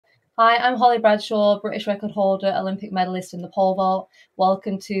Hi, I'm Holly Bradshaw, British record holder, Olympic medalist in the pole vault.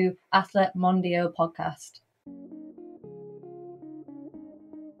 Welcome to Athlètes Mondiaux podcast.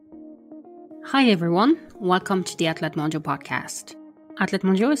 Hi everyone, welcome to the ATHLÈTES Mondiaux podcast. ATHLèTES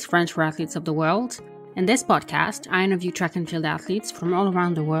Mondiaux is French for athletes of the world. In this podcast, I interview track and field athletes from all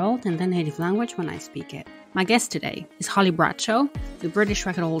around the world in their native language when I speak it. My guest today is Holly Bradshaw, the British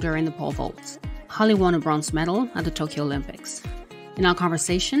record holder in the pole vault. Holly won a bronze medal at the Tokyo Olympics. In our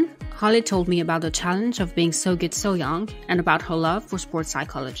conversation, Holly told me about the challenge of being so good so young and about her love for sports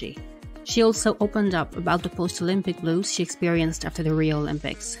psychology. She also opened up about the post-Olympic blues she experienced after the Rio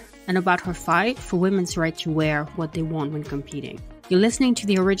Olympics and about her fight for women's right to wear what they want when competing. You're listening to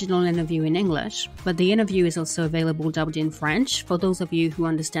the original interview in English, but the interview is also available dubbed in French for those of you who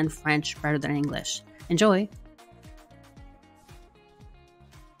understand French better than English. Enjoy!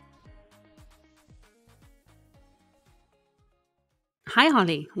 Hi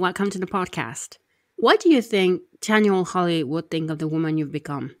Holly, welcome to the podcast. What do you think 10-year-old Holly would think of the woman you've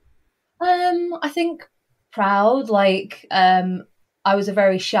become? I think proud. I was a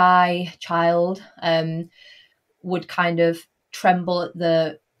very shy child. Would kind of tremble at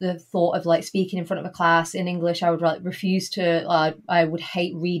the thought of speaking in front of a class in English. I would refuse to. I would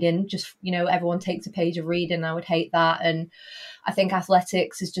hate reading. Just everyone takes a page of reading. I would hate that. And I think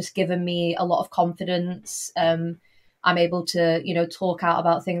athletics has just given me a lot of confidence. I'm able to, talk out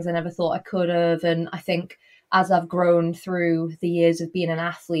about things I never thought I could have. And I think as I've grown through the years of being an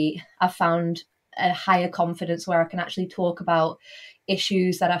athlete, I've found a higher confidence where I can actually talk about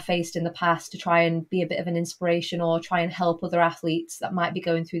issues that I faced in the past to try and be a bit of an inspiration or try and help other athletes that might be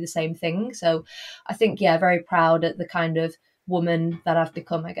going through the same thing. So I think, very proud at the kind of woman that I've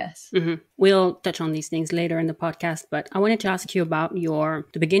become, I guess. Mm-hmm. We'll touch on these things later in the podcast, but I wanted to ask you about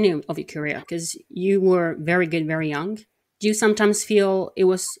the beginning of your career, because you were very good, very young. Do you sometimes feel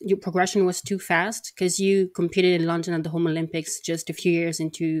your progression was too fast because you competed in London at the Home Olympics just a few years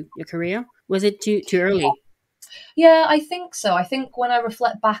into your career? Was it too early? Yeah, I think so. I think when I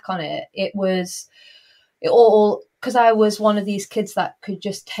reflect back on it, it all because I was one of these kids that could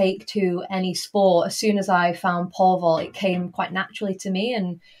just take to any sport. As soon as I found pole vault, it came quite naturally to me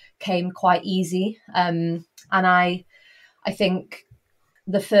and came quite easy. And I think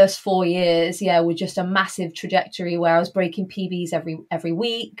the first 4 years, were just a massive trajectory where I was breaking PBs every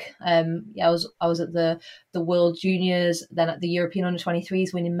week. I was at the World Juniors, then at the European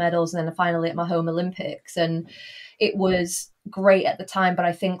Under-23s, winning medals, and then finally at my home Olympics. And it was great at the time, but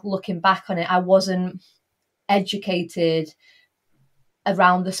I think looking back on it, I wasn't educated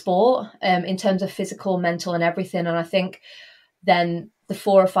around the sport in terms of physical, mental, and everything. And I think then the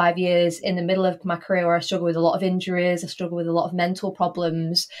 4 or 5 years in the middle of my career where I struggled with a lot of injuries, I struggled with a lot of mental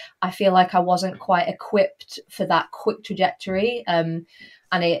problems, I feel like I wasn't quite equipped for that quick trajectory. I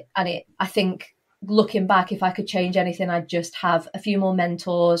think looking back, if I could change anything, I'd just have a few more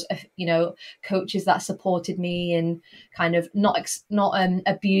mentors, coaches that supported me and kind of not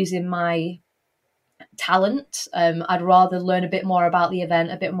abusing my talent. I'd rather learn a bit more about the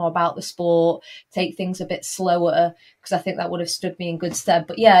event, a bit more about the sport, take things a bit slower, because I think that would have stood me in good stead.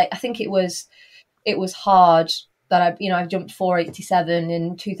 But I think it was hard that I jumped 487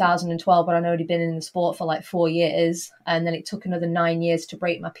 in 2012, but I'd already been in the sport for like 4 years, and then it took another 9 years to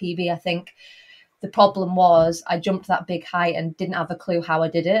break my PB. I think the problem was I jumped that big height and didn't have a clue how I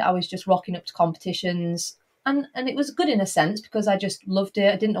did it. I was just rocking up to competitions. And it was good in a sense because I just loved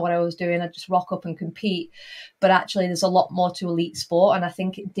it. I didn't know what I was doing. I'd just rock up and compete. But actually, there's a lot more to elite sport. And I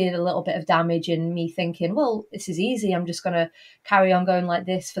think it did a little bit of damage in me thinking, well, this is easy. I'm just going to carry on going like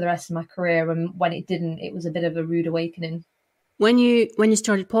this for the rest of my career. And when it didn't, it was a bit of a rude awakening. When you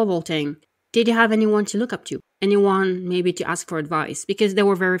started pole vaulting, did you have anyone to look up to? Anyone maybe to ask for advice? Because there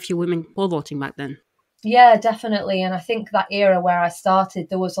were very few women pole vaulting back then. Yeah, definitely. And I think that era where I started,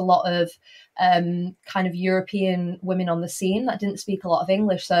 there was a lot of kind of European women on the scene that didn't speak a lot of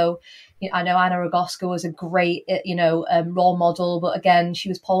English. So I know Anna Rogoska was a great, role model. But again, she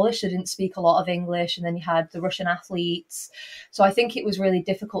was Polish, so didn't speak a lot of English. And then you had the Russian athletes. So I think it was really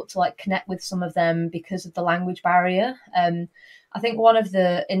difficult to connect with some of them because of the language barrier. I think one of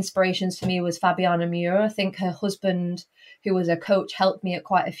the inspirations for me was Fabiana Muir. I think her husband, who was a coach, helped me at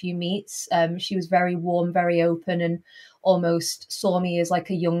quite a few meets. She was very warm, very open, and almost saw me as like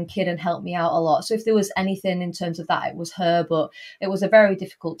a young kid and helped me out a lot. So if there was anything in terms of that, it was her. But it was a very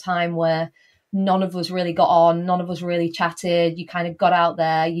difficult time where none of us really got on, none of us really chatted. You kind of got out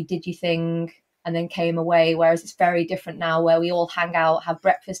there, you did your thing, and then came away. Whereas it's very different now where we all hang out, have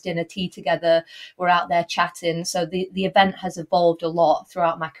breakfast, dinner, tea together. We're out there chatting. So the event has evolved a lot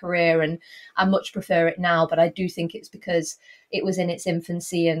throughout my career and I much prefer it now. But I do think it's because it was in its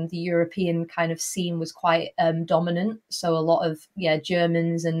infancy, and the European kind of scene was quite dominant. So a lot of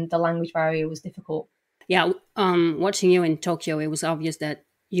Germans, and the language barrier was difficult. Yeah, watching you in Tokyo, it was obvious that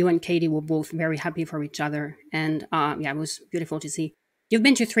you and Katie were both very happy for each other, and it was beautiful to see. You've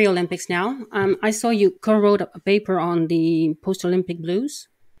been to 3 Olympics now. I saw you co-wrote a paper on the post-Olympic blues.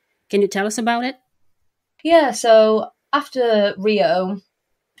 Can you tell us about it? Yeah, so after Rio,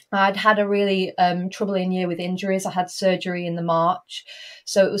 I'd had a really troubling year with injuries. I had surgery in the March,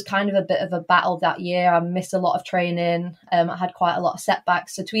 so it was kind of a bit of a battle that year. I missed a lot of training. I had quite a lot of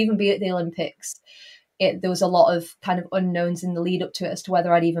setbacks. So to even be at the Olympics, there was a lot of kind of unknowns in the lead up to it as to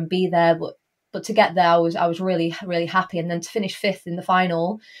whether I'd even be there. But to get there, I was really, really happy. And then to finish 5th in the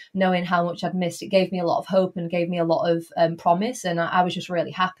final, knowing how much I'd missed, it gave me a lot of hope and gave me a lot of promise. And I was just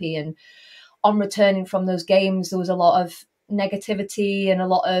really happy. And on returning from those games, there was a lot of negativity and a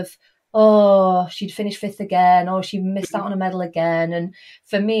lot of, oh, she'd finished 5th again, or she missed out on a medal again. And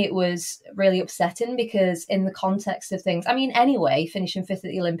for me, it was really upsetting because in the context of things, I mean, anyway, finishing 5th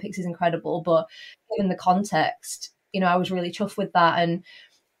at the Olympics is incredible, but given the context, I was really chuffed with that. And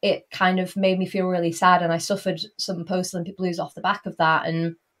it kind of made me feel really sad. And I suffered some post-Olympic blues off the back of that.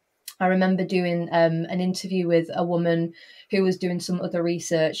 And I remember doing an interview with a woman who was doing some other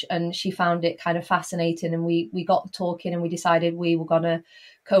research, and she found it kind of fascinating. And we got talking, and we decided we were going to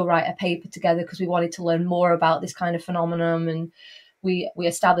co-write a paper together because we wanted to learn more about this kind of phenomenon. And we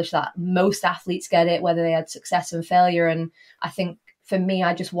established that most athletes get it, whether they had success and failure. And I think for me,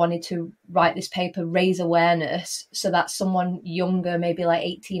 I just wanted to write this paper, raise awareness so that someone younger, maybe like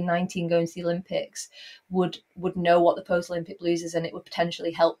 18, 19, going to the Olympics would know what the post-Olympic blues is, and it would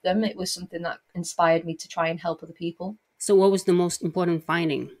potentially help them. It was something that inspired me to try and help other people. So what was the most important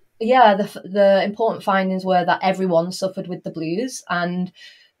finding? Yeah, the important findings were that everyone suffered with the blues, and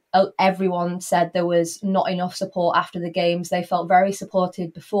everyone said there was not enough support after the games. They felt very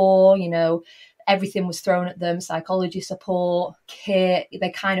supported before, everything was thrown at them, psychology support, kit.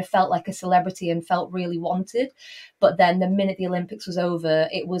 They kind of felt like a celebrity and felt really wanted. But then the minute the Olympics was over,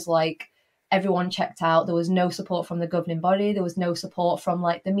 it was like everyone checked out. There was no support from the governing body. There was no support from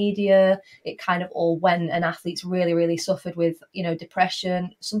like the media. It kind of all went, and athletes really, really suffered with,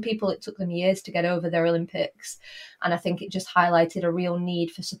 depression. Some people, it took them years to get over their Olympics. And I think it just highlighted a real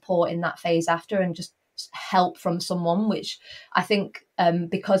need for support in that phase after, and just help from someone, which I think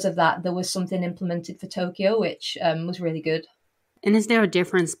because of that, there was something implemented for Tokyo, which was really good. And is there a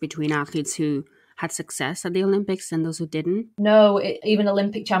difference between athletes who had success at the Olympics and those who didn't? No, even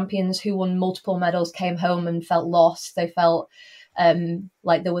Olympic champions who won multiple medals came home and felt lost. They felt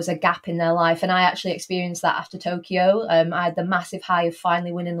like there was a gap in their life. And I actually experienced that after Tokyo. I had the massive high of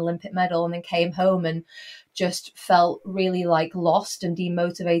finally winning an Olympic medal, and then came home and just felt really like lost and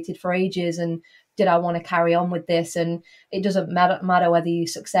demotivated for ages. And did I want to carry on with this? And it doesn't matter whether you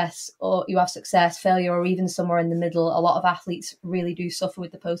have success, failure, or even somewhere in the middle. A lot of athletes really do suffer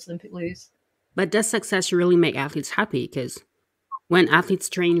with the post-Olympic blues. But does success really make athletes happy? Because when athletes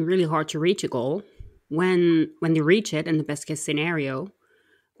train really hard to reach a goal, when they reach it in the best case scenario,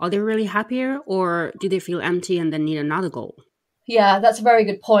 are they really happier, or do they feel empty and then need another goal? Yeah, that's a very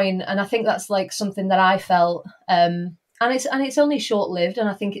good point. And I think that's like something that I felt. And it's only short-lived, and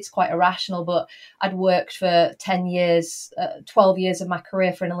I think it's quite irrational, but I'd worked for 10 years, 12 years of my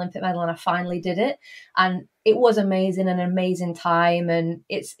career for an Olympic medal, and I finally did it. And it was amazing, an amazing time. And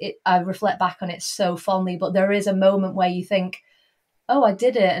I reflect back on it so fondly, but there is a moment where you think, oh, I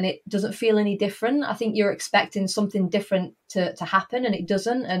did it, and it doesn't feel any different. I think you're expecting something different to happen, and it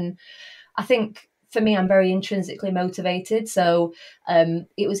doesn't. And I think for me, I'm very intrinsically motivated. So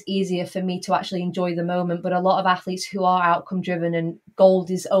it was easier for me to actually enjoy the moment. But a lot of athletes who are outcome driven and gold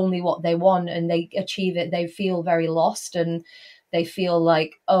is only what they want and they achieve it, they feel very lost, and they feel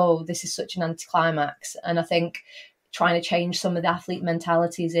like, oh, this is such an anticlimax. And I think trying to change some of the athlete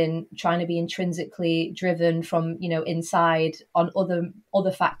mentalities in trying to be intrinsically driven from, inside on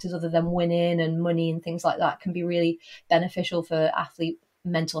other factors other than winning and money and things like that can be really beneficial for athlete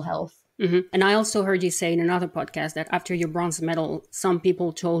mental health. Mm-hmm. And I also heard you say in another podcast that after your bronze medal, some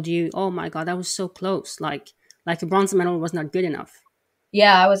people told you, oh my God, that was so close. Like a bronze medal was not good enough.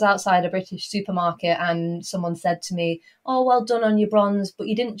 Yeah, I was outside a British supermarket and someone said to me, oh, well done on your bronze, but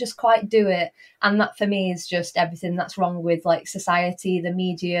you didn't just quite do it. And that for me is just everything that's wrong with like society, the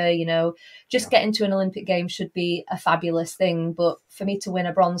media, getting to an Olympic Games should be a fabulous thing. But for me to win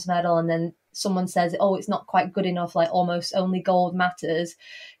a bronze medal and then someone says, oh, it's not quite good enough, like almost only gold matters.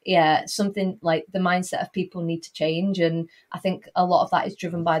 Yeah, something like the mindset of people need to change. And I think a lot of that is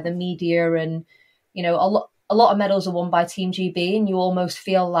driven by the media, and, a lot of medals are won by Team GB, and you almost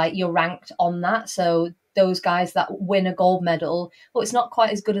feel like you're ranked on that. So those guys that win a gold medal, but it's not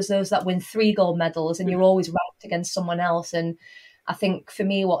quite as good as those that win 3 gold medals, and you're always ranked against someone else. And I think for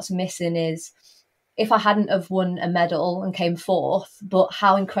me, what's missing is, if I hadn't have won a medal and came fourth, but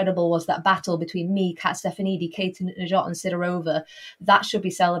how incredible was that battle between me, Kat Stefanidi, Katie Najot and Sidorova? That should be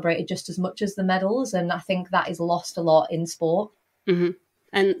celebrated just as much as the medals. And I think that is lost a lot in sport. Mm-hmm.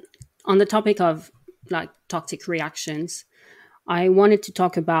 And on the topic of like toxic reactions, I wanted to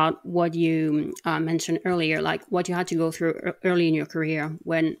talk about what you mentioned earlier, like what you had to go through early in your career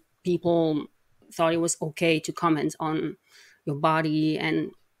when people thought it was okay to comment on your body.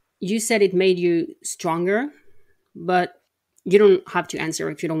 And you said it made you stronger, but you don't have to answer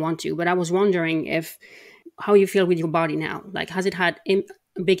if you don't want to. But I was wondering how you feel with your body now. Like, has it had a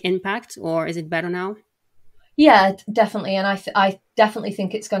big impact, or is it better now? Yeah, definitely. And I definitely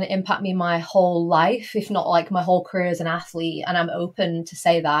think it's going to impact me my whole life, if not like my whole career as an athlete. And I'm open to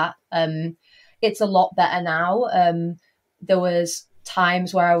say that. It's a lot better now. There was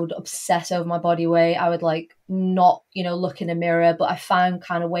times where I would obsess over my body weight. I would like not, look in a mirror, but I found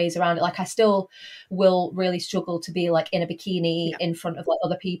kind of ways around it. Like, I still will really struggle to be like in a bikini in front of like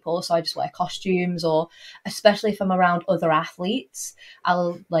other people. So I just wear costumes, or especially if I'm around other athletes,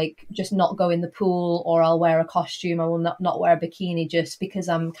 I'll like just not go in the pool, or I'll wear a costume. I will not wear a bikini just because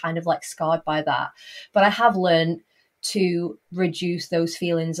I'm kind of like scarred by that. But I have learned to reduce those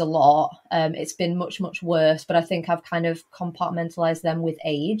feelings a lot. It's been much, much worse, but I think I've kind of compartmentalized them with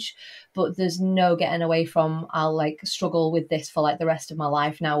age. But there's no getting away from, I'll like struggle with this for like the rest of my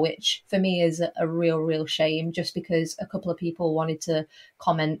life now, which for me is a real shame, just because a couple of people wanted to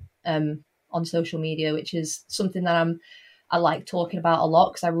comment on social media, which is something that I like talking about a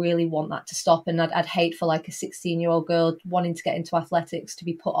lot, because I really want that to stop. And I'd hate for like a 16-year-old girl wanting to get into athletics to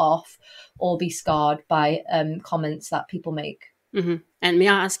be put off or be scarred by comments that people make. Mm-hmm. And may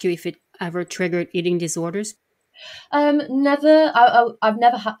I ask you if it ever triggered eating disorders? Never. I've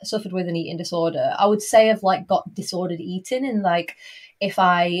never suffered with an eating disorder. I would say I've like got disordered eating, and like if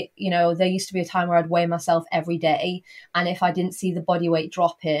I, there used to be a time where I'd weigh myself every day, and if I didn't see the body weight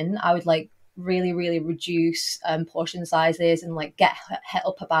drop in, I would like really reduce portion sizes and like get het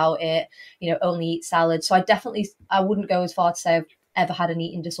up about it, only eat salad. So I wouldn't go as far to say I've ever had an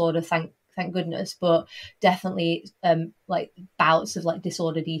eating disorder, thank goodness, but definitely like bouts of like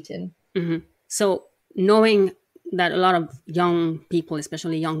disordered eating. Mm-hmm. So knowing that a lot of young people,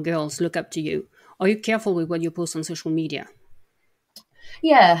 especially young girls, look up to you, are you careful with what you post on social media?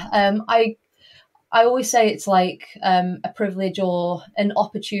 Yeah, I always say it's like a privilege or an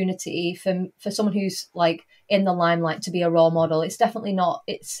opportunity for someone who's like in the limelight to be a role model. It's definitely not,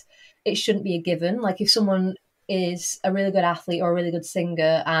 it shouldn't be a given. Like, if someone is a really good athlete or a really good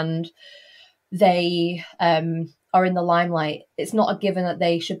singer and they are in the limelight, it's not a given that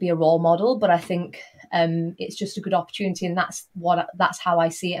they should be a role model. But I think it's just a good opportunity, and that's how I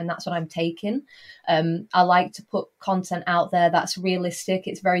see it, and that's what I'm taking. I like to put content out there that's realistic.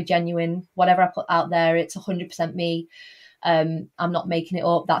 It's very genuine. Whatever I put out there, it's 100% me. I'm not making it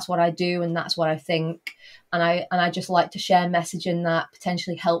up. That's what I do, and that's what I think. And I just like to share messaging that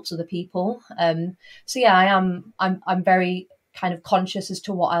potentially helps other people. So yeah, I'm very kind of conscious as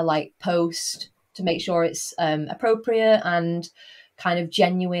to what I like post, to make sure it's appropriate and kind of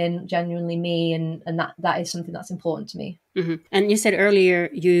genuinely me, and that is something that's important to me. Mm-hmm. And you said earlier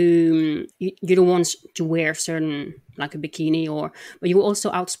you don't want to wear certain, like a bikini, but you were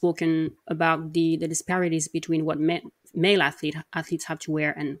also outspoken about the disparities between what male athletes have to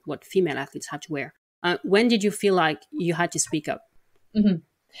wear and what female athletes have to wear. When did you feel like you had to speak up? Mm-hmm.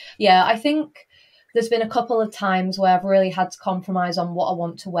 Yeah, I think there's been a couple of times where I've really had to compromise on what I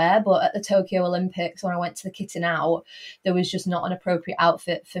want to wear. But at the Tokyo Olympics, when I went to the kitting out, there was just not an appropriate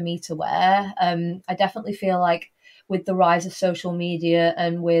outfit for me to wear. I definitely feel like with the rise of social media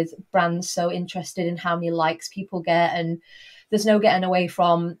and with brands so interested in how many likes people get, and there's no getting away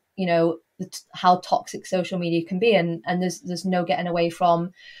from, how toxic social media can be. And there's no getting away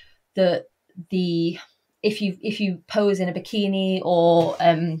from the if you pose in a bikini or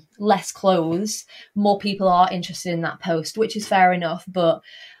less clothes, more people are interested in that post, which is fair enough. But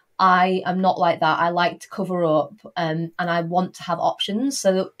I am not like that. I like to cover up, and I want to have options.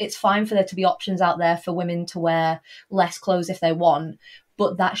 So it's fine for there to be options out there for women to wear less clothes if they want,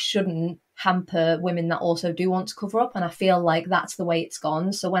 but that shouldn't hamper women that also do want to cover up. And I feel like that's the way it's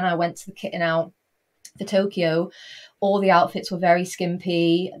gone. So when I went to the kitting out for Tokyo, all the outfits were very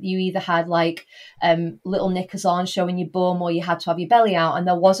skimpy. You either had like little knickers on showing your bum, or you had to have your belly out, and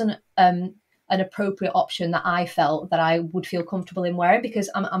there wasn't a an appropriate option that I felt that I would feel comfortable in wearing, because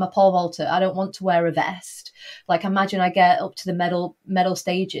I'm a pole vaulter. I don't want to wear a vest. Like, imagine I get up to the medal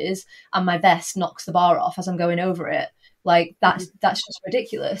stages and my vest knocks the bar off as I'm going over it. Like, that's just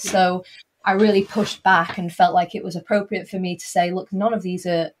ridiculous. So I really pushed back and felt like it was appropriate for me to say, look, none of these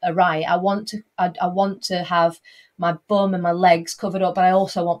are right. I want to have my bum and my legs covered up, but I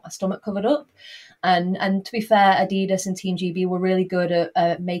also want my stomach covered up. And to be fair, Adidas and Team GB were really good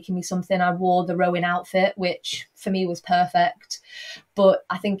at making me something. I wore the rowing outfit, which for me was perfect. But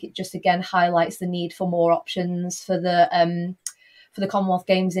I think it just, again, highlights the need for more options. For the Commonwealth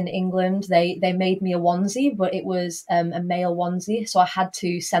Games in England, they made me a onesie, but it was a male onesie. So I had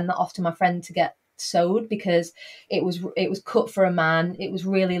to send that off to my friend to get sewed, because it was cut for a man. It was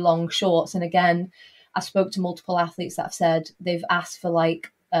really long shorts. And again, I spoke to multiple athletes that have said they've asked for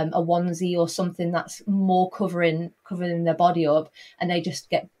like a onesie or something that's more covering their body up, and they just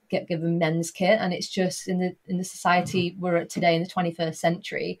get given men's kit. And it's just, in the society we're at today, in the 21st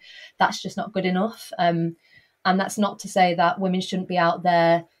century, that's just not good enough. And that's not to say that women shouldn't be out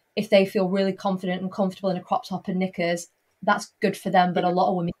there if they feel really confident and comfortable in a crop top and knickers. That's good for them, but a lot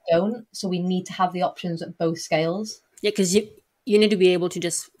of women don't. So we need to have the options at both scales. Yeah, because you need to be able to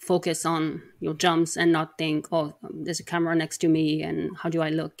just focus on your jumps and not think, oh, there's a camera next to me and how do I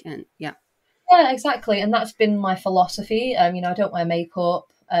look? And yeah, exactly. And that's been my philosophy. I don't wear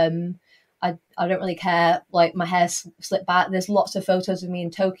makeup. I don't really care. Like, my hair slipped back. There's lots of photos of me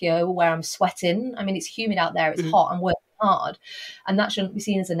in Tokyo where I'm sweating. I mean, it's humid out there. It's hot. I'm working hard, and that shouldn't be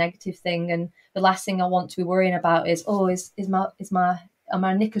seen as a negative thing. And the last thing I want to be worrying about is, are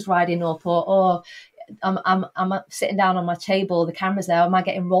my knickers riding up, or I'm sitting down on my table, the camera's there, am I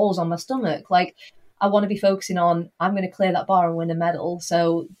getting rolls on my stomach? Like, I want to be focusing on, I'm going to clear that bar and win a medal.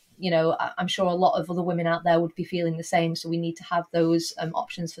 So, I'm sure a lot of other women out there would be feeling the same. So we need to have those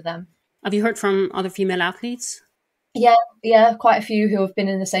options for them. Have you heard from other female athletes? Yeah, quite a few who have been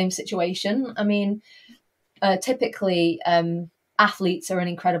in the same situation. I mean, typically, athletes are in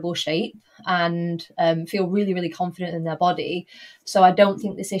incredible shape and feel really, really confident in their body. So I don't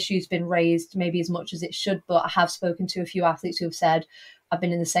think this issue's been raised maybe as much as it should, but I have spoken to a few athletes who have said, I've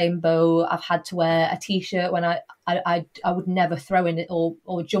been in the same boat. I've had to wear a t-shirt when I would never throw in it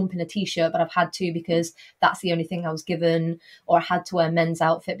or jump in a t-shirt, but I've had to because that's the only thing I was given, or I had to wear a men's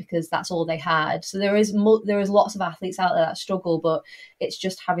outfit because that's all they had. So there is lots of athletes out there that struggle, but it's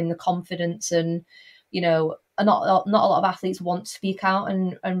just having the confidence. And not a lot of athletes want to speak out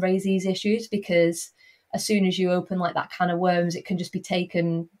and raise these issues, because as soon as you open like that can of worms, it can just be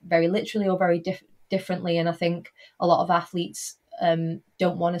taken very literally or very differently. And I think a lot of athletes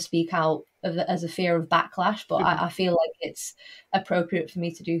don't want to speak out as a fear of backlash, but I feel like it's appropriate for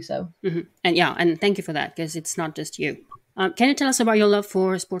me to do so. And thank you for that, because it's not just you. Can you tell us about your love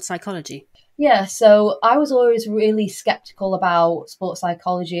for sports psychology? Yeah, so I was always really skeptical about sports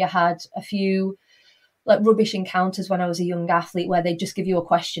psychology. I had a few rubbish encounters when I was a young athlete where they'd just give you a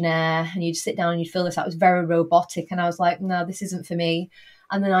questionnaire and you'd sit down and you'd fill this out. It was very robotic, and I was like, no, this isn't for me.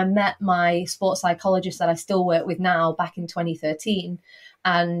 And then I met my sports psychologist that I still work with now back in 2013.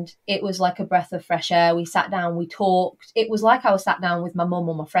 And it was like a breath of fresh air. We sat down, we talked. It was like I was sat down with my mum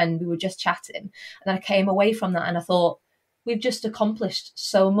or my friend. We were just chatting. And I came away from that and I thought, we've just accomplished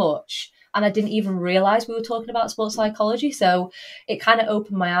so much. And I didn't even realize we were talking about sports psychology. So it kind of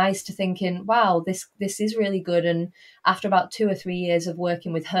opened my eyes to thinking, wow, this is really good. And after about 2 or 3 years of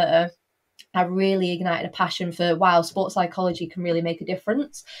working with her, I really ignited a passion for, wow, sports psychology can really make a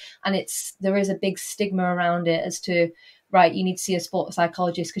difference. And there is a big stigma around it as to, right, you need to see a sports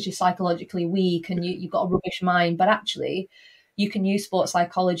psychologist because you're psychologically weak and you've got a rubbish mind. But actually, you can use sports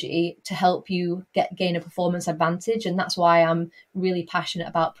psychology to help you gain a performance advantage. And that's why I'm really passionate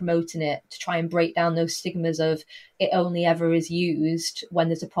about promoting it, to try and break down those stigmas of it only ever is used when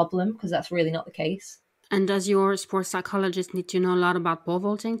there's a problem, because that's really not the case. And does your sports psychologist need to know a lot about pole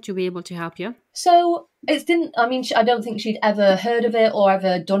vaulting to be able to help you? So I don't think she'd ever heard of it or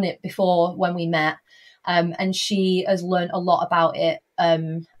ever done it before when we met. And she has learned a lot about it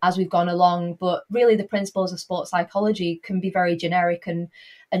as we've gone along. But really, the principles of sports psychology can be very generic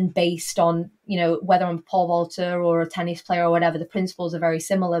and based on, whether I'm a pole vaulter or a tennis player or whatever. The principles are very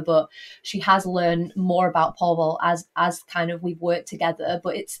similar, but she has learned more about pole vault as kind of we've worked together.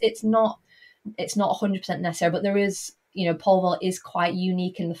 But it's not 100% necessary. But there is, pole vault is quite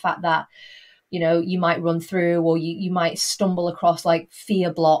unique in the fact that, you might run through or you might stumble across like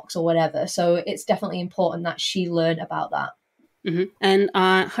fear blocks or whatever. So it's definitely important that she learn about that. And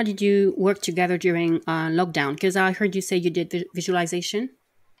how did you work together during lockdown? Because I heard you say you did visualization.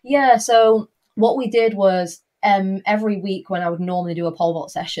 Yeah, so what we did was every week when I would normally do a pole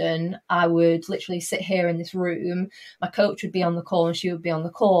vault session, I would literally sit here in this room. My coach would be on the call and she would be on the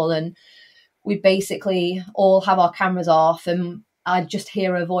call, and we'd basically all have our cameras off, and I'd just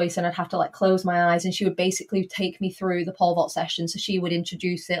hear her voice and I'd have to like close my eyes, and she would basically take me through the pole vault session. So she would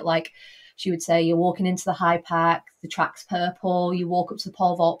introduce it like, she would say, you're walking into the high pack, the track's purple, you walk up to the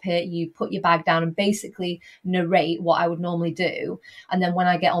pole vault pit, you put your bag down, and basically narrate what I would normally do. And then when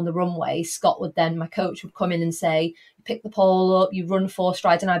I get on the runway, Scott would then, my coach would come in and say, you pick the pole up, you run 4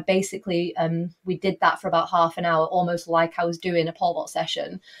 strides. And I basically, we did that for about half an hour, almost like I was doing a pole vault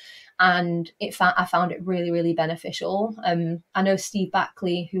session. And I found it really, really beneficial. I know Steve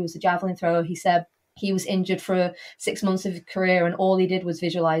Backley, who was a javelin thrower, he said he was injured for 6 months of his career and all he did was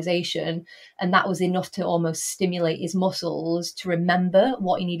visualization. And that was enough to almost stimulate his muscles to remember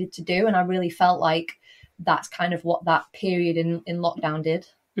what he needed to do. And I really felt like that's kind of what that period in lockdown did.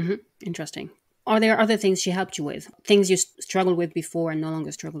 Mm-hmm. Interesting. Are there other things she helped you with? Things you struggled with before and no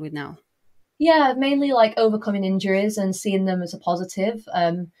longer struggle with now? Yeah, mainly like overcoming injuries and seeing them as a positive.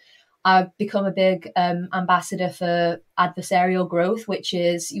 I've become a big ambassador for adversarial growth, which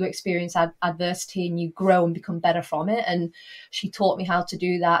is you experience adversity and you grow and become better from it. And she taught me how to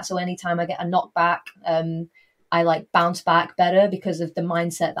do that. So anytime I get a knockback, I like bounce back better because of the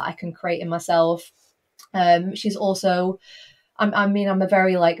mindset that I can create in myself. She's also, I'm a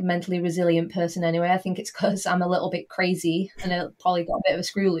very like mentally resilient person anyway. I think it's because I'm a little bit crazy and I probably got a bit of a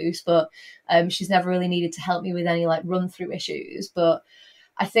screw loose, but she's never really needed to help me with any like run through issues. But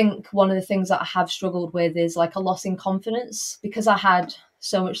I think one of the things that I have struggled with is like a loss in confidence, because I had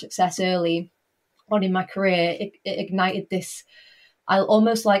so much success early on in my career. It ignited this, I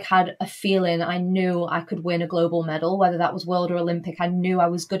almost like had a feeling I knew I could win a global medal, whether that was world or Olympic. I knew I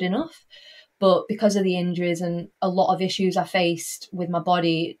was good enough. But because of the injuries and a lot of issues I faced with my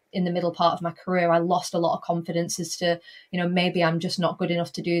body in the middle part of my career, I lost a lot of confidence as to, maybe I'm just not good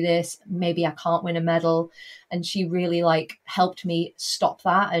enough to do this. Maybe I can't win a medal. And she really like helped me stop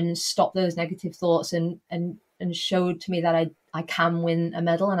that and stop those negative thoughts and showed to me that I can win a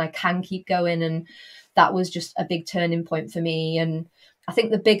medal and I can keep going. And that was just a big turning point for me. And I think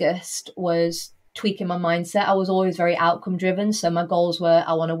the biggest was tweaking my mindset. I was always very outcome driven. So my goals were,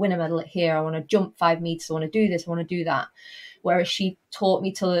 I want to win a medal here. I want to jump 5 meters. I want to do this. I want to do that. Whereas she taught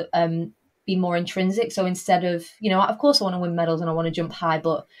me to be more intrinsic. So instead of, of course I want to win medals and I want to jump high,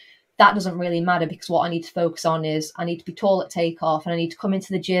 but that doesn't really matter because what I need to focus on is I need to be tall at takeoff and I need to come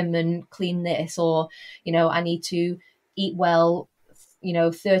into the gym and clean this, or, I need to eat well,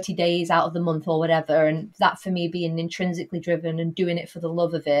 30 days out of the month or whatever. And that for me, being intrinsically driven and doing it for the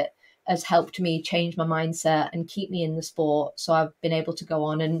love of it, has helped me change my mindset and keep me in the sport. So I've been able to go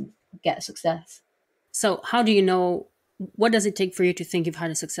on and get success. So how do you know, what does it take for you to think you've had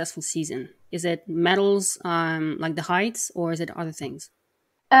a successful season? Is it medals, like the heights, or is it other things?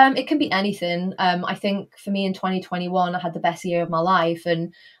 It can be anything. I think for me in 2021, I had the best year of my life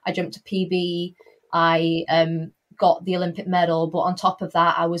and I jumped a PB. I got the Olympic medal, but on top of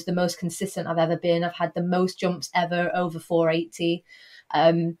that, I was the most consistent I've ever been. I've had the most jumps ever over 480.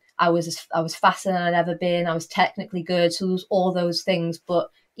 I was faster than I'd ever been. I was technically good. So there was all those things. But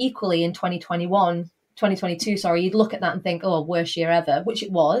equally in 2022, you'd look at that and think, oh, worst year ever, which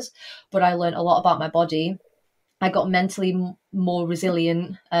it was. But I learned a lot about my body. I got mentally more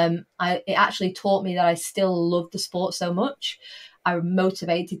resilient. It actually taught me that I still loved the sport so much. I was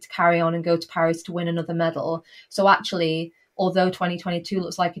motivated to carry on and go to Paris to win another medal. So actually, although 2022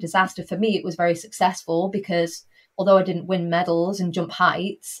 looks like a disaster, for me, it was very successful because although I didn't win medals and jump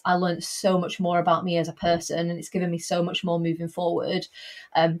heights, I learned so much more about me as a person, and it's given me so much more moving forward,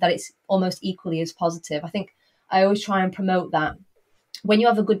 that it's almost equally as positive. I think I always try and promote that when you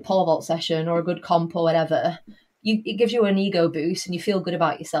have a good pole vault session or a good comp or whatever, it gives you an ego boost and you feel good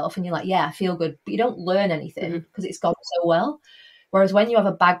about yourself and you're like, yeah, I feel good, but you don't learn anything because it's gone so well. Whereas when you have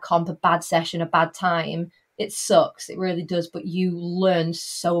a bad comp, a bad session, a bad time, it sucks. It really does. But you learn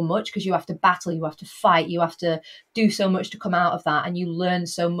so much because you have to battle, you have to fight, you have to do so much to come out of that. And you learn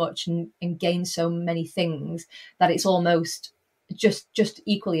so much and gain so many things that it's almost just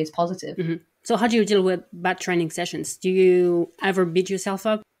equally as positive. Mm-hmm. So how do you deal with bad training sessions? Do you ever beat yourself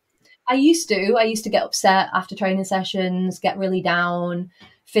up? I used to get upset after training sessions, get really down,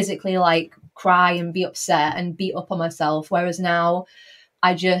 physically like cry and be upset and beat up on myself. Whereas now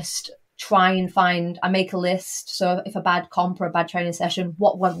I just try and I make a list. So if a bad comp or a bad training session,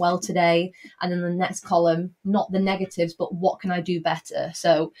 what went well today? And then the next column, not the negatives, but what can I do better?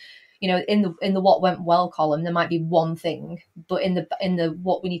 So in the what went well column, there might be one thing, but in the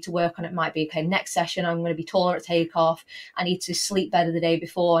what we need to work on, it might be, okay, next session I'm going to be taller at takeoff. I need to sleep better the day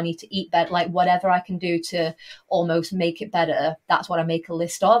before. I need to eat better. Like whatever I can do to almost make it better, that's what I make a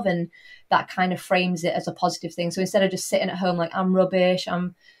list of, and that kind of frames it as a positive thing. So instead of just sitting at home like I'm rubbish,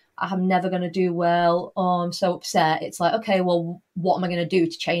 I'm never going to do well, oh, I'm so upset, it's like, okay, well, what am I going to do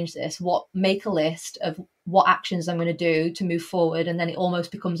to change this? Make a list of what actions I'm going to do to move forward, and then it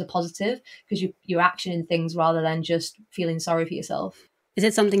almost becomes a positive because you're actioning things rather than just feeling sorry for yourself. Is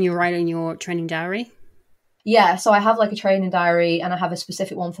it something you write in your training diary? Yeah, so I have like a training diary, and I have a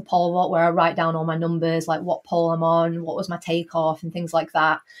specific one for pole vault where I write down all my numbers, like what pole I'm on, what was my takeoff, and things like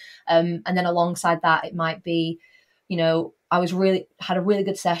that. And then alongside that, it might be, I had a really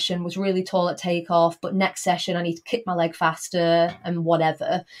good session, was really tall at takeoff, but next session I need to kick my leg faster and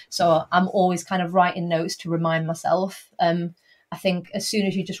whatever. So I'm always kind of writing notes to remind myself. I think as soon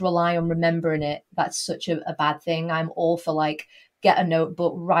as you just rely on remembering it, that's such a bad thing. I'm all for like, get a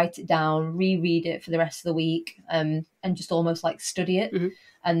notebook, write it down, reread it for the rest of the week, and just almost like study it. Mm-hmm.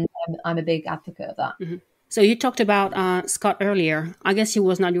 And I'm a big advocate of that. Mm-hmm. So you talked about Scott earlier. I guess he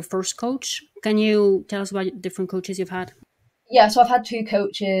was not your first coach. Can you tell us about different coaches you've had? Yeah, so I've had two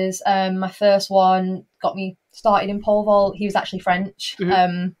coaches. My first one got me started in pole vault. He was actually French.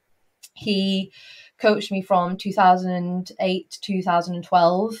 Mm-hmm. He coached me from 2008 to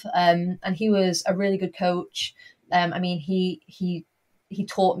 2012, and he was a really good coach. He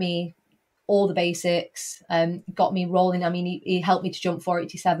taught me all the basics, got me rolling. He helped me to jump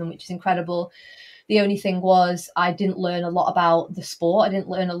 487, which is incredible. The only thing was I didn't learn a lot about the sport. I didn't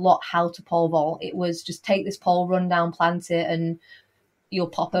learn a lot how to pole vault. It was just take this pole, run down, plant it, and you'll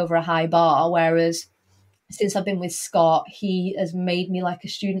pop over a high bar. Whereas since I've been with Scott, he has made me like a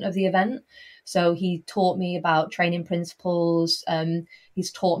student of the event. So he taught me about training principles.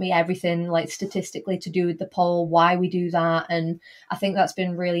 He's taught me everything like statistically to do with the pole, why we do that. And I think that's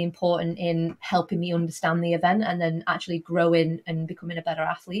been really important in helping me understand the event and then actually growing and becoming a better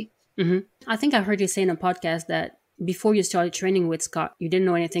athlete. Mm-hmm. I think I heard you say in a podcast that before you started training with Scott, you didn't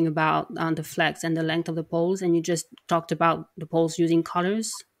know anything about the flex and the length of the poles, and you just talked about the poles using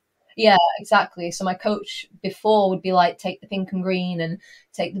colors. Yeah, exactly. So my coach before would be like, take the pink and green and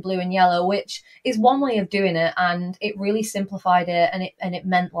take the blue and yellow, which is one way of doing it. And it really simplified it. And it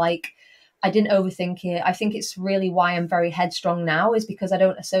meant like, I didn't overthink it. I think it's really why I'm very headstrong now, is because I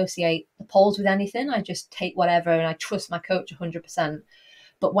don't associate the poles with anything. I just take whatever and I trust my coach 100%.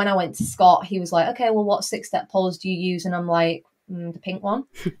 But when I went to Scott, he was like, okay, well, what 6-step poles do you use? And I'm like, the pink one.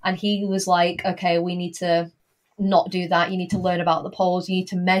 And he was like, okay, we need to not do that. You need to learn about the poles. You need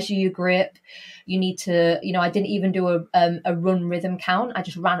to measure your grip. You need to, I didn't even do a run rhythm count. I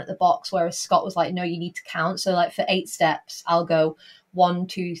just ran at the box, whereas Scott was like, no, you need to count. So like for 8 steps, I'll go 1,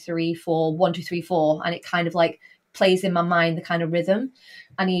 2, 3, 4, 1, 2, 3, 4. And it kind of like plays in my mind the kind of rhythm.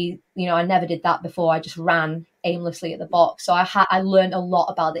 And I never did that before. I just ran aimlessly at the box. So I learned a lot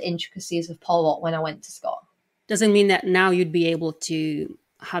about the intricacies of pole vault when I went to Scott. Does it mean that now you'd be able to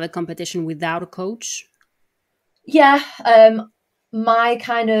have a competition without a coach? Yeah. My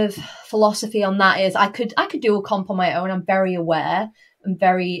kind of philosophy on that is I could do a comp on my own. I'm very aware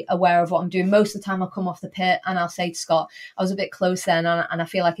of what I'm doing. Most of the time I'll come off the pit and I'll say to Scott, I was a bit close then and I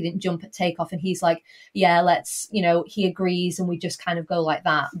feel like I didn't jump at takeoff. And he's like, yeah, let's, he agrees, and we just kind of go like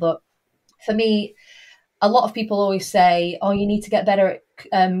that. But for me, a lot of people always say, oh, you need to get better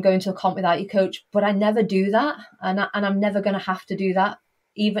at going to a comp without your coach. But I never do that. And I'm never going to have to do that,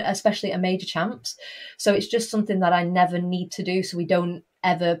 even especially at major champs. So it's just something that I never need to do. So we don't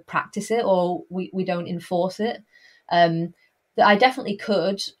ever practice it, or we don't enforce it. That I definitely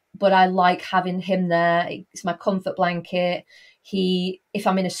could, but I like having him there. It's my comfort blanket. If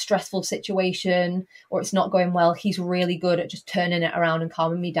I'm in a stressful situation or it's not going well, he's really good at just turning it around and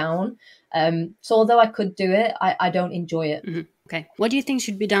calming me down. So although I could do it, I don't enjoy it. Mm-hmm. Okay. What do you think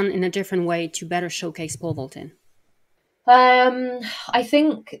should be done in a different way to better showcase pole vaulting? I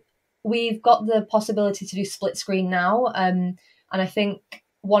think we've got the possibility to do split screen now. And I think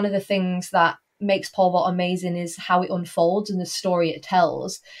one of the things that makes pole vault amazing is how it unfolds and the story it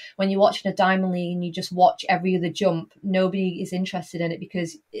tells. When you're watching a Diamond League and you just watch every other jump, nobody is interested in it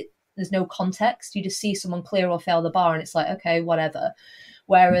because there's no context. You just see someone clear or fail the bar and it's like, okay, whatever.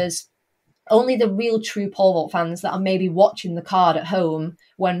 Whereas only the real true pole vault fans that are maybe watching the card at home,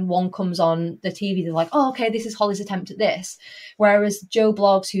 when one comes on the TV, they're like, oh, okay, this is Holly's attempt at this. Whereas Joe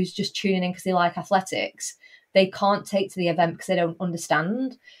Blogs, who's just tuning in because they like athletics, they can't take to the event because they don't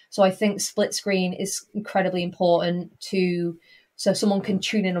understand. So I think split screen is incredibly important so someone can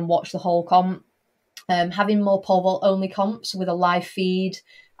tune in and watch the whole comp. Having more pole vault only comps with a live feed,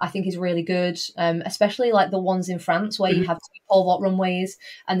 I think is really good, especially like the ones in France where you have two pole vault runways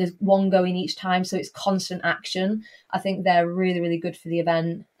and there's one going each time, so it's constant action. I think they're really, really good for the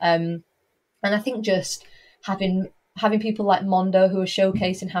event. And I think just having people like Mondo who are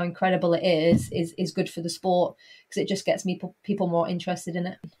showcasing how incredible it is good for the sport, because it just gets people more interested in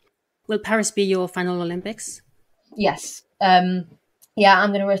it. Will Paris be your final Olympics? Yes. Yeah, I'm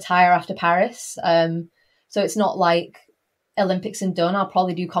going to retire after Paris. So it's not like Olympics and done. I'll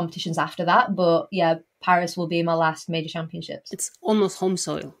probably do competitions after that. But yeah, Paris will be my last major championships. It's almost home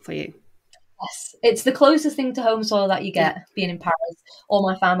soil for you. Yes, it's the closest thing to home soil that you get being in Paris. All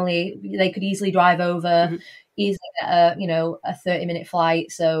my family, they could easily drive over, easily get a 30-minute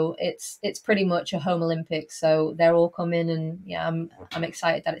flight. So it's pretty much a home Olympics. So they're all coming, and yeah, I'm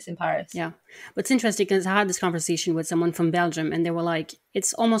excited that it's in Paris. Yeah, but it's interesting because I had this conversation with someone from Belgium, and they were like,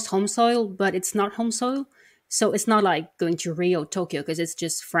 "It's almost home soil, but it's not home soil." So it's not like going to Rio, Tokyo, because it's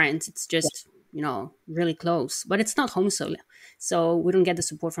just France. It's just really close, but it's not home soil. So we don't get the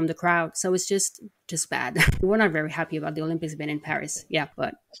support from the crowd. So it's just bad. We're not very happy about the Olympics being in Paris. Yeah,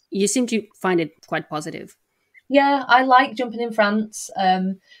 but you seem to find it quite positive. Yeah, I like jumping in France.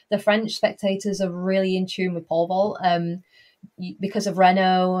 The French spectators are really in tune with pole vault. Because of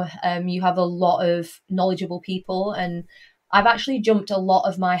Renault, you have a lot of knowledgeable people, and I've actually jumped a lot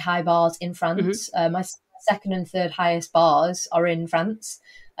of my high bars in France. My second and third highest bars are in France,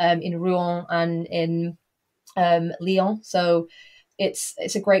 in Rouen and in Lyon. So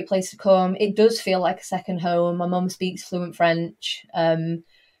it's a great place to come. It does feel like a second home. My mum speaks fluent French.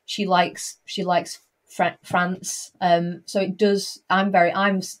 She likes France. So it does.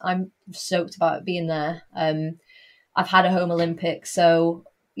 I'm stoked about being there. I've had a home Olympics, so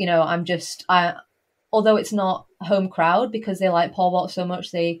although it's not a home crowd, because they like pole vault so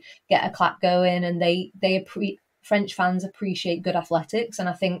much, they get a clap going, and French fans appreciate good athletics, and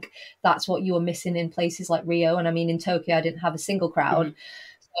I think that's what you were missing in places like Rio. And I mean, in Tokyo, I didn't have a single crowd.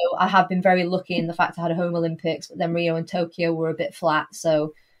 So I have been very lucky in the fact I had a home Olympics, but then Rio and Tokyo were a bit flat.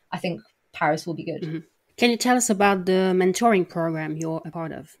 So I think Paris will be good. Can you tell us about the mentoring program you're a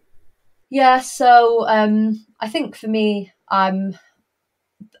part of? Yeah, so I think for me,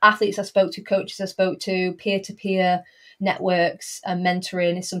 athletes I spoke to, coaches I spoke to, peer-to-peer networks and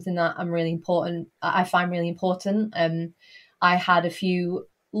mentoring is something that I find really important. I had a few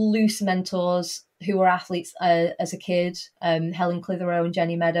loose mentors who were athletes as a kid, Helen Clitheroe and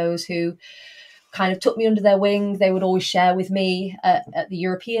Jenny Meadows, who kind of took me under their wing. They would always share with me at the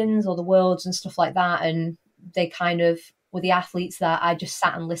Europeans or the Worlds and stuff like that, and they kind of were the athletes that I just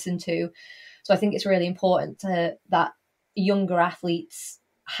sat and listened to. So I think it's really important that younger athletes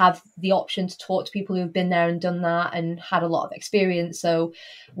have the option to talk to people who've been there and done that and had a lot of experience. So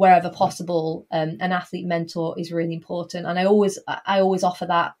wherever possible, an athlete mentor is really important. And I always offer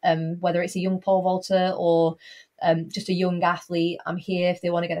that, whether it's a young pole vaulter or just a young athlete, I'm here if they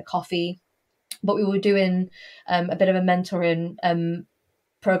want to get a coffee. But we were doing a bit of a mentoring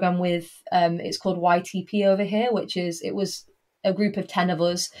program with, it's called YTP over here, it was a group of 10 of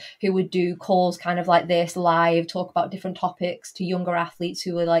us who would do calls kind of like this live, talk about different topics to younger athletes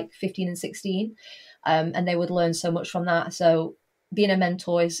who were like 15 and 16. And they would learn so much from that. So being a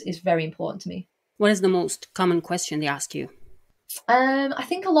mentor is very important to me. What is the most common question they ask you? I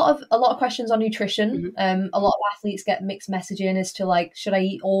think a lot of questions on nutrition. A lot of athletes get mixed messaging as to like, should I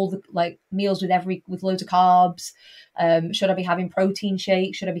eat all the like meals with loads of carbs? Should I be having protein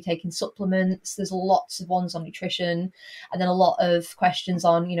shakes? Should I be taking supplements? There's lots of ones on nutrition, and then a lot of questions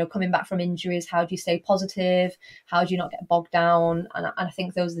on coming back from injuries. How do you stay positive? How do you not get bogged down? And I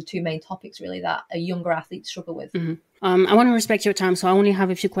think those are the two main topics really that a younger athlete struggle with. I want to respect your time, so I only have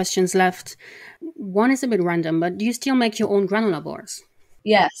a few questions left. One is a bit random, but do you still make your own granola bars?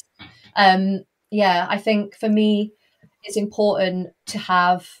 Yes. Yeah, I think for me, it's important to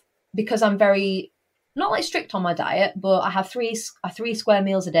have, because I'm very, not like strict on my diet, but I have three square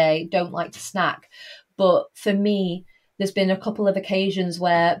meals a day, don't like to snack. But for me, there's been a couple of occasions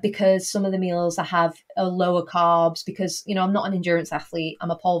where, because some of the meals I have are lower carbs, because, I'm not an endurance athlete,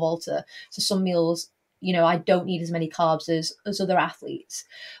 I'm a pole vaulter. So some meals, I don't need as many carbs as other athletes.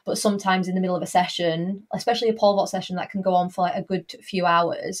 But sometimes in the middle of a session, especially a pole vault session that can go on for like a good few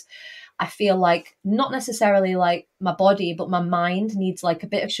hours, I feel like not necessarily like my body, but my mind needs like a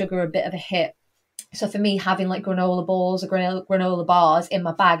bit of sugar, a bit of a hit. So for me, having like granola balls or granola bars in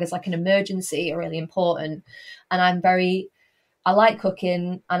my bag as like an emergency are really important. And I like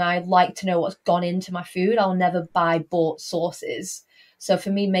cooking, and I like to know what's gone into my food. I'll never buy bought sauces. So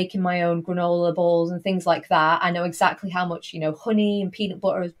for me, making my own granola balls and things like that, I know exactly how much, honey and peanut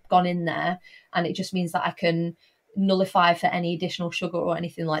butter has gone in there. And it just means that I can nullify for any additional sugar or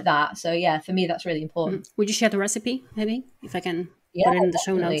anything like that. So yeah, for me, that's really important. Would you share the recipe, maybe, if I can put it in the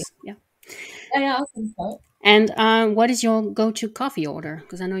show notes? Yeah. Yeah, I think so. And what is your go-to coffee order?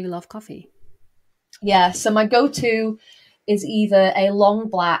 Because I know you love coffee. Yeah, so my go-to is either a long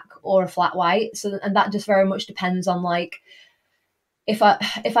black or a flat white. So, and that just very much depends on like, if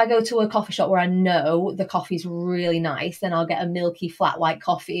I go to a coffee shop where I know the coffee's really nice, then I'll get a milky flat white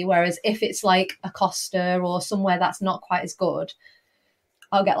coffee. Whereas if it's like a Costa or somewhere that's not quite as good,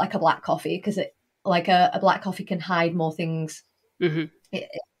 I'll get like a black coffee, because it like a black coffee can hide more things. Mm-hmm. If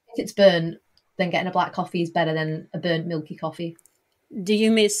it's burnt, then getting a black coffee is better than a burnt milky coffee. Do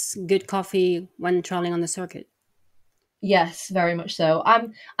you miss good coffee when traveling on the circuit? Yes, very much so.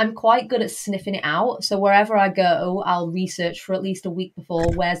 I'm quite good at sniffing it out. So wherever I go, I'll research for at least a week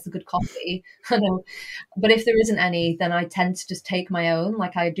before where's the good coffee. But if there isn't any, then I tend to just take my own.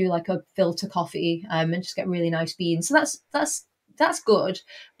 Like I do like a filter coffee, and just get really nice beans. So that's good.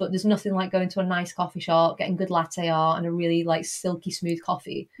 But there's nothing like going to a nice coffee shop, getting good latte art and a really like silky smooth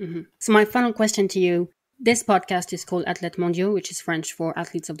coffee. Mm-hmm. So my final question to you: this podcast is called Athlètes Mondiaux, which is French for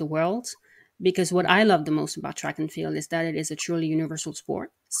Athletes of the World. Because what I love the most about track and field is that it is a truly universal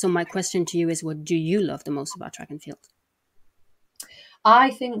sport. So my question to you is, what do you love the most about track and field?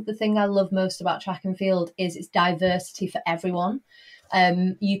 I think the thing I love most about track and field is its diversity for everyone.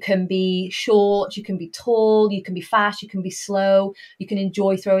 You can be short, you can be tall, you can be fast, you can be slow, you can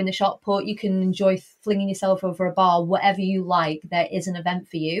enjoy throwing the shot put, you can enjoy flinging yourself over a bar, whatever you like, there is an event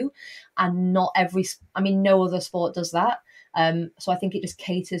for you. And no other sport does that. So I think it just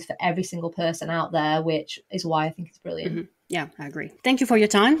caters for every single person out there, which is why I think it's brilliant. Mm-hmm. Yeah, I agree. Thank you for your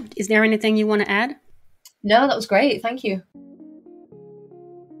time. Is there anything you want to add? No, that was great. Thank you.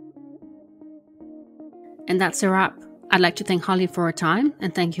 And that's a wrap. I'd like to thank Holly for her time,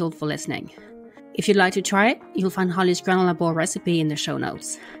 and thank you all for listening. If you'd like to try it, you'll find Holly's granola bar recipe in the show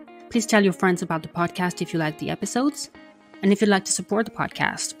notes. Please tell your friends about the podcast if you like the episodes. And if you'd like to support the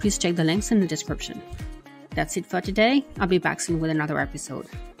podcast, please check the links in the description. That's it for today. I'll be back soon with another episode.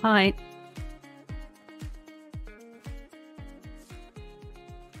 Bye.